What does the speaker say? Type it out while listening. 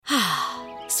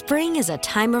Spring is a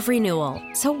time of renewal,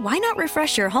 so why not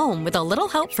refresh your home with a little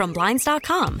help from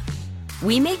Blinds.com?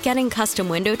 We make getting custom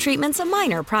window treatments a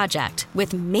minor project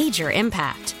with major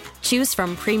impact. Choose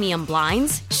from premium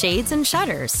blinds, shades, and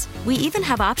shutters. We even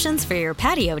have options for your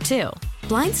patio, too.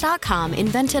 Blinds.com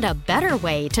invented a better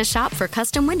way to shop for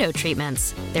custom window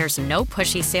treatments. There's no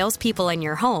pushy salespeople in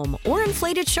your home or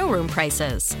inflated showroom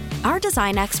prices. Our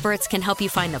design experts can help you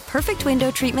find the perfect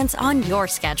window treatments on your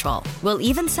schedule. We'll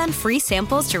even send free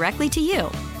samples directly to you.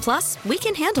 Plus, we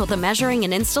can handle the measuring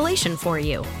and installation for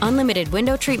you. Unlimited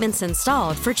window treatments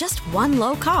installed for just one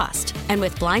low cost. And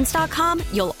with Blinds.com,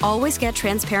 you'll always get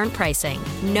transparent pricing.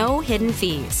 No hidden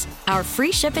fees. Our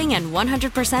free shipping and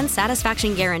 100%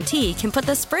 satisfaction guarantee can put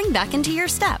the spring back into your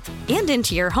step and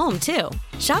into your home, too.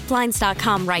 Shop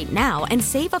Blinds.com right now and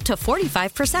save up to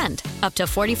 45%. Up to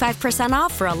 45%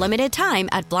 off for a limited time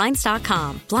at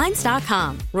Blinds.com.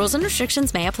 Blinds.com. Rules and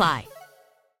restrictions may apply.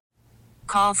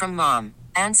 Call from mom.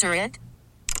 Answer it.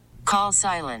 Call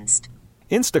silenced.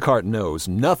 Instacart knows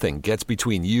nothing gets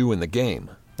between you and the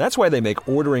game. That's why they make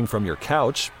ordering from your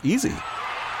couch easy.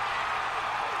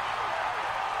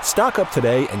 Stock up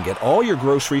today and get all your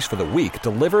groceries for the week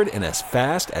delivered in as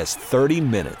fast as 30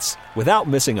 minutes without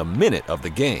missing a minute of the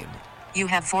game. You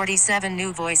have 47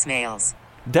 new voicemails.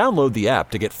 Download the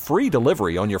app to get free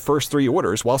delivery on your first 3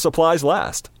 orders while supplies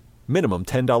last. Minimum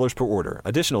 $10 per order.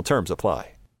 Additional terms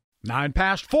apply.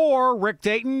 4:09, Rick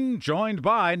Dayton, joined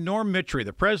by Norm Mitry,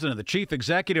 the president and the chief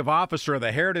executive officer of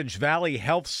the Heritage Valley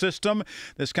Health System.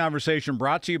 This conversation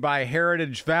brought to you by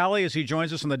Heritage Valley as he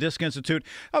joins us on the Disc Institute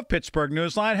of Pittsburgh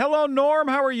Newsline. Hello, Norm.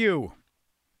 How are you?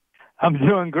 I'm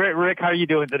doing great, Rick. How are you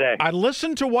doing today? I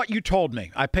listened to what you told me.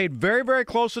 I paid very, very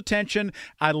close attention.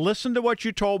 I listened to what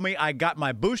you told me. I got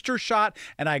my booster shot,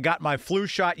 and I got my flu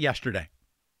shot yesterday.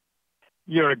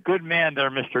 You're a good man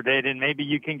there, Mr. Dayton. Maybe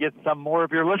you can get some more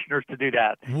of your listeners to do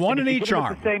that. One in each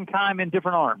arm. At the same time in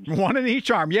different arms. One in each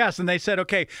arm, yes. And they said,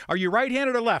 okay, are you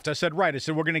right-handed or left? I said, right. I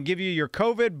said, we're going to give you your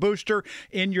COVID booster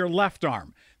in your left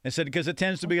arm. They said, because it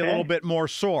tends to be a little bit more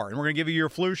sore, and we're going to give you your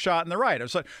flu shot in the right. I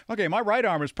was like, okay, my right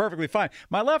arm is perfectly fine.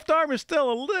 My left arm is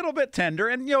still a little bit tender.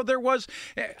 And,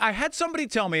 I had somebody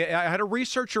tell me, I had a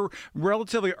researcher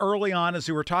relatively early on as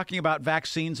we were talking about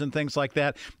vaccines and things like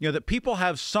that, that people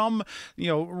have some,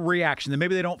 reaction, that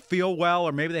maybe they don't feel well,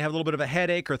 or maybe they have a little bit of a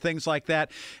headache or things like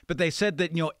that. But they said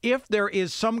that, if there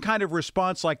is some kind of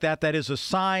response like that, that is a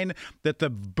sign that the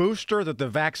booster, that the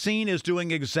vaccine is doing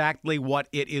exactly what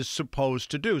it is supposed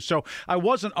to do. So I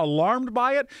wasn't alarmed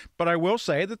by it, but I will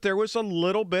say that there was a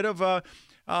little bit of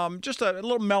just a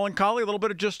little melancholy, a little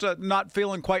bit of just not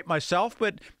feeling quite myself,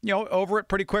 but, over it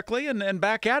pretty quickly and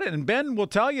back at it. And Ben will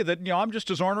tell you that, I'm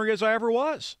just as ornery as I ever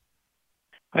was.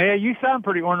 Yeah, you sound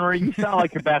pretty ornery. You sound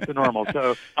like you're back to normal.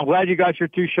 So I'm glad you got your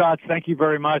 2 shots. Thank you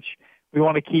very much. We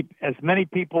want to keep as many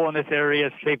people in this area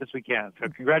as safe as we can. So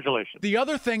congratulations. The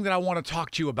other thing that I want to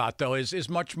talk to you about, though, is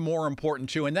much more important,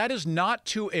 too, and that is not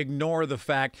to ignore the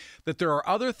fact that there are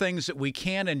other things that we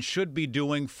can and should be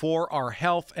doing for our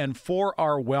health and for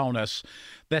our wellness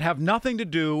that have nothing to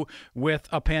do with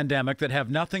a pandemic, that have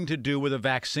nothing to do with a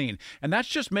vaccine. And that's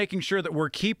just making sure that we're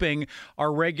keeping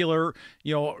our regular,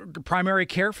 primary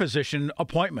care physician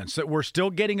appointments, that we're still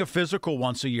getting a physical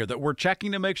once a year, that we're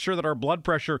checking to make sure that our blood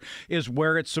pressure is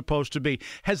where it's supposed to be.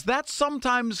 Has that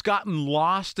sometimes gotten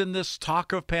lost in this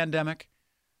talk of pandemic?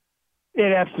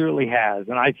 It absolutely has.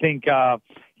 And I think,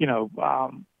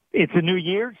 it's a new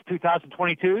year. It's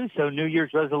 2022. So New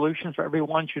Year's resolutions for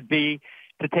everyone should be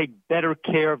to take better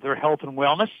care of their health and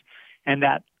wellness. And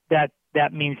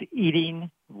that means eating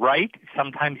right,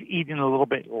 sometimes eating a little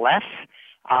bit less,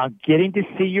 getting to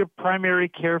see your primary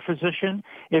care physician.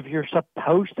 If you're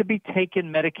supposed to be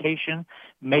taking medication,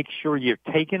 make sure you're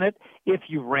taking it. If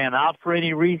you ran out for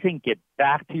any reason, get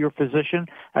back to your physician,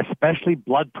 especially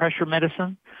blood pressure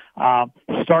medicine.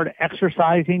 Start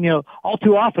exercising. All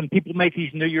too often people make these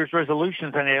New Year's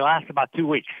resolutions and they last about 2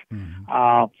 weeks.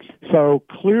 Mm-hmm. So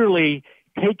clearly,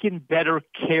 taking better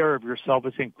care of yourself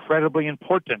is incredibly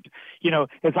important.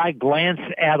 As I glance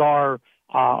at our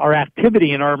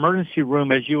activity in our emergency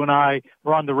room, as you and I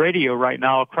are on the radio right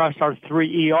now, across our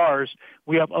 3 ERs,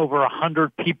 we have over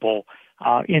 100 people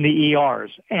in the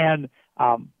ERs. And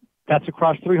that's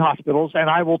across 3 hospitals. And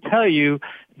I will tell you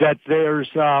that there's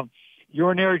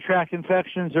urinary tract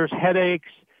infections, there's headaches,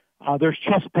 there's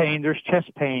chest pain,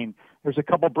 there's a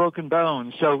couple broken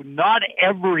bones. So not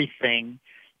everything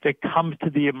that comes to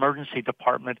the emergency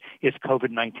department is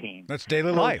COVID-19. That's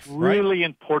daily So life, it's right? really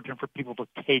important for people to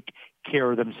take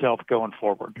care of themselves going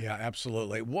forward. Yeah,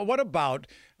 absolutely. What about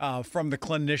from the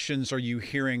clinicians? Are you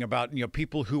hearing about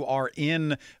people who are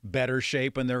in better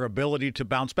shape and their ability to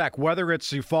bounce back? Whether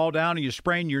it's you fall down and you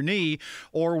sprain your knee,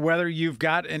 or whether you've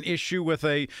got an issue with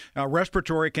a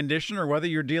respiratory condition, or whether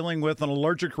you're dealing with an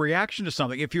allergic reaction to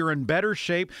something. If you're in better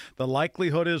shape, the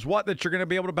likelihood is that you're going to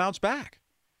be able to bounce back.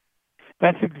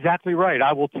 That's exactly right.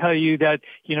 I will tell you that,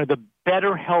 the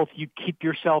better health you keep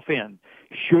yourself in,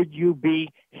 should you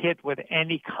be hit with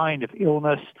any kind of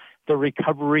illness, the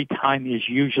recovery time is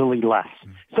usually less.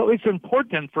 So it's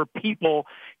important for people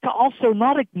to also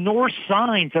not ignore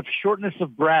signs of shortness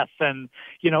of breath and,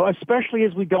 especially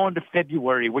as we go into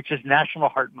February, which is National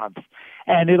Heart Month.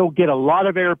 And it'll get a lot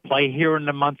of airplay here in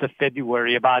the month of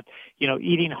February about,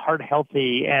 eating heart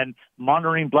healthy and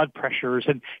monitoring blood pressures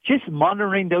and just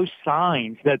monitoring those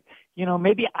signs that,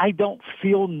 maybe I don't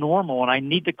feel normal and I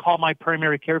need to call my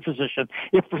primary care physician.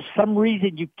 If for some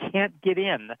reason you can't get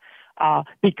in,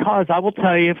 because I will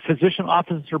tell you, physician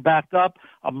offices are backed up,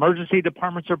 emergency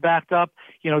departments are backed up.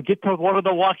 Get to one of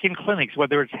the walk-in clinics,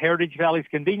 whether it's Heritage Valley's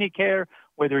Convenient Care,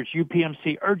 whether it's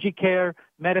UPMC UrgiCare,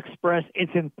 MedExpress.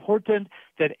 It's important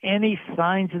that any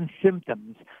signs and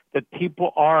symptoms that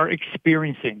people are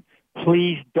experiencing,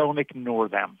 please don't ignore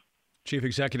them. Chief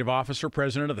Executive Officer,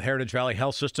 President of the Heritage Valley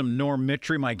Health System, Norm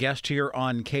Mitry, my guest here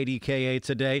on KDKA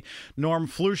today. Norm,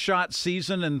 flu shot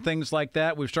season and things like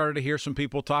that. We've started to hear some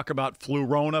people talk about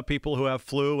flu-rona, people who have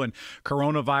flu and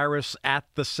coronavirus at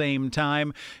the same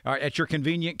time. At your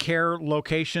convenient care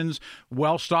locations,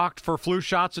 well-stocked for flu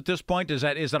shots at this point? Is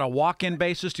that a walk-in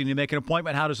basis? Do you need to make an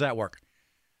appointment? How does that work?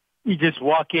 You just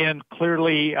walk in.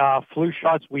 Clearly, flu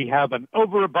shots, we have an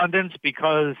overabundance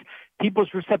because people's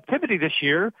receptivity this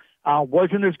year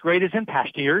wasn't as great as in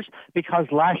past years because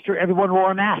last year everyone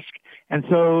wore a mask. And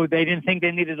so they didn't think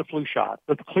they needed a flu shot.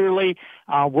 But clearly,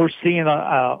 we're seeing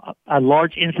a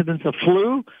large incidence of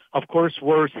flu. Of course,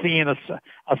 we're seeing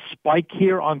a spike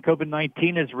here on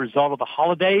COVID-19 as a result of the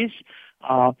holidays.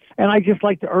 And I just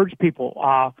like to urge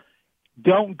people,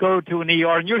 don't go to an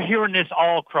ER. And you're hearing this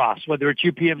all across, whether it's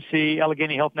UPMC,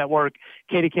 Allegheny Health Network,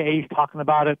 KDKA is talking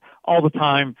about it all the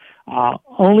time.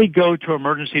 Only go to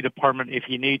emergency department if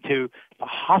you need to. The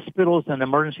hospitals and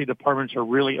emergency departments are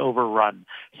really overrun.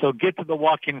 So get to the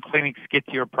walk-in clinics, get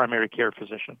to your primary care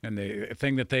physician. And the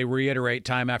thing that they reiterate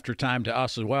time after time to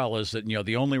us as well is that,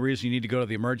 the only reason you need to go to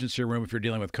the emergency room if you're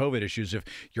dealing with COVID issues if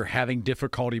you're having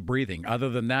difficulty breathing. Other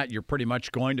than that, you're pretty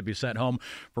much going to be sent home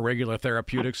for regular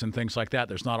therapeutics and things like that.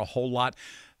 There's not a whole lot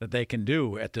that they can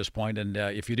do at this point. And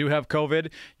if you do have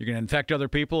COVID, you're going to infect other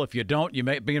people. If you don't, you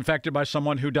may be infected by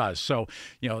someone who does. So,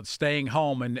 staying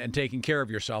home and taking care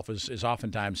of yourself is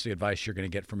oftentimes the advice you're going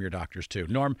to get from your doctors too.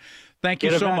 Norm, thank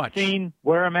you so much. Get a vaccine,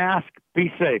 wear a mask,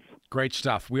 be safe. Great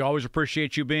stuff. We always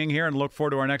appreciate you being here and look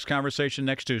forward to our next conversation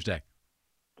next Tuesday.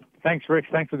 Thanks, Rick.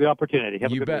 Thanks for the opportunity.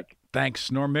 Have a good bet. week.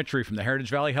 Thanks, Norm Mitry from the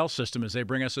Heritage Valley Health System, as they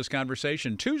bring us this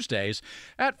conversation Tuesdays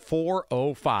at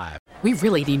 4:05. We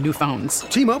really need new phones.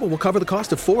 T-Mobile will cover the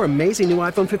cost of 4 amazing new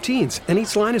iPhone 15s, and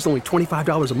each line is only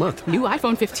 $25 a month. New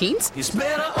iPhone 15s? It's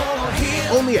better over here.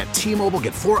 Only at T-Mobile,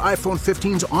 get 4 iPhone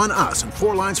 15s on us and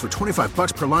 4 lines for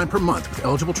 $25 per line per month with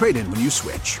eligible trade-in when you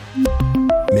switch.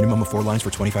 Minimum of 4 lines for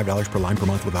 $25 per line per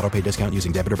month with autopay discount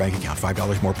using debit or bank account.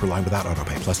 $5 more per line without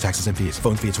autopay, plus taxes and fees.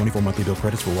 Phone fee at 24 monthly bill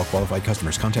credits for well-qualified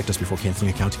customers. Contact us before canceling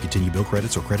account to continue bill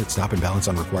credits or credit stop and balance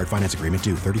on required finance agreement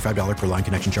due. $35 per line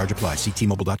connection charge applies. See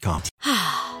T-Mobile.com.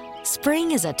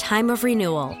 Spring is a time of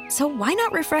renewal, so why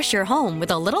not refresh your home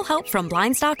with a little help from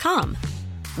Blinds.com?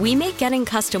 We make getting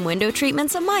custom window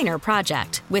treatments a minor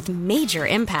project with major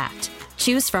impact.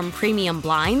 Choose from premium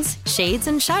blinds, shades,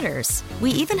 and shutters.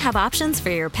 We even have options for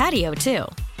your patio, too.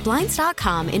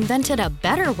 Blinds.com invented a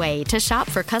better way to shop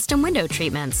for custom window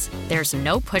treatments. There's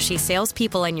no pushy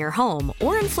salespeople in your home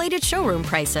or inflated showroom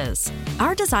prices.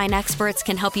 Our design experts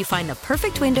can help you find the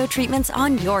perfect window treatments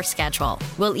on your schedule.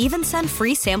 We'll even send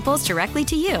free samples directly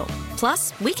to you.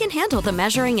 Plus, we can handle the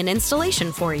measuring and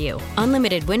installation for you.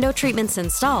 Unlimited window treatments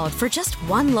installed for just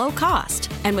one low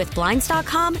cost. And with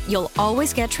Blinds.com, you'll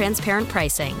always get transparent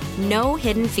pricing. No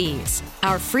hidden fees.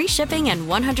 Our free shipping and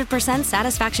 100%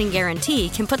 satisfaction guarantee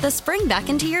can put the spring back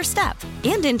into your step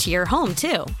and into your home,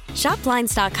 too. Shop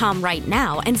Blinds.com right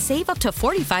now and save up to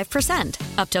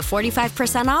 45%. Up to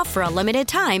 45% off for a limited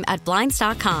time at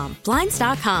Blinds.com.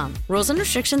 Blinds.com. Rules and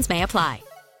restrictions may apply.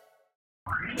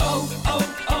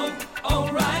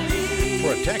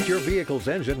 We're at Protect your vehicle's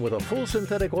engine with a full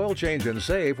synthetic oil change and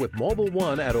save with Mobil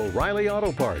 1 at O'Reilly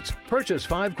Auto Parts. Purchase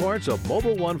 5 quarts of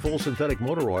Mobil 1 full synthetic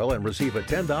motor oil and receive a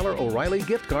 $10 O'Reilly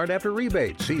gift card after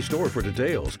rebate. See store for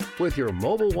details. With your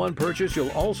Mobil 1 purchase,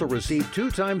 you'll also receive 2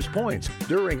 times points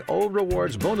during O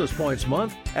Rewards Bonus Points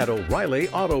Month at O'Reilly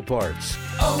Auto Parts.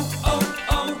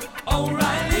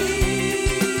 O'Reilly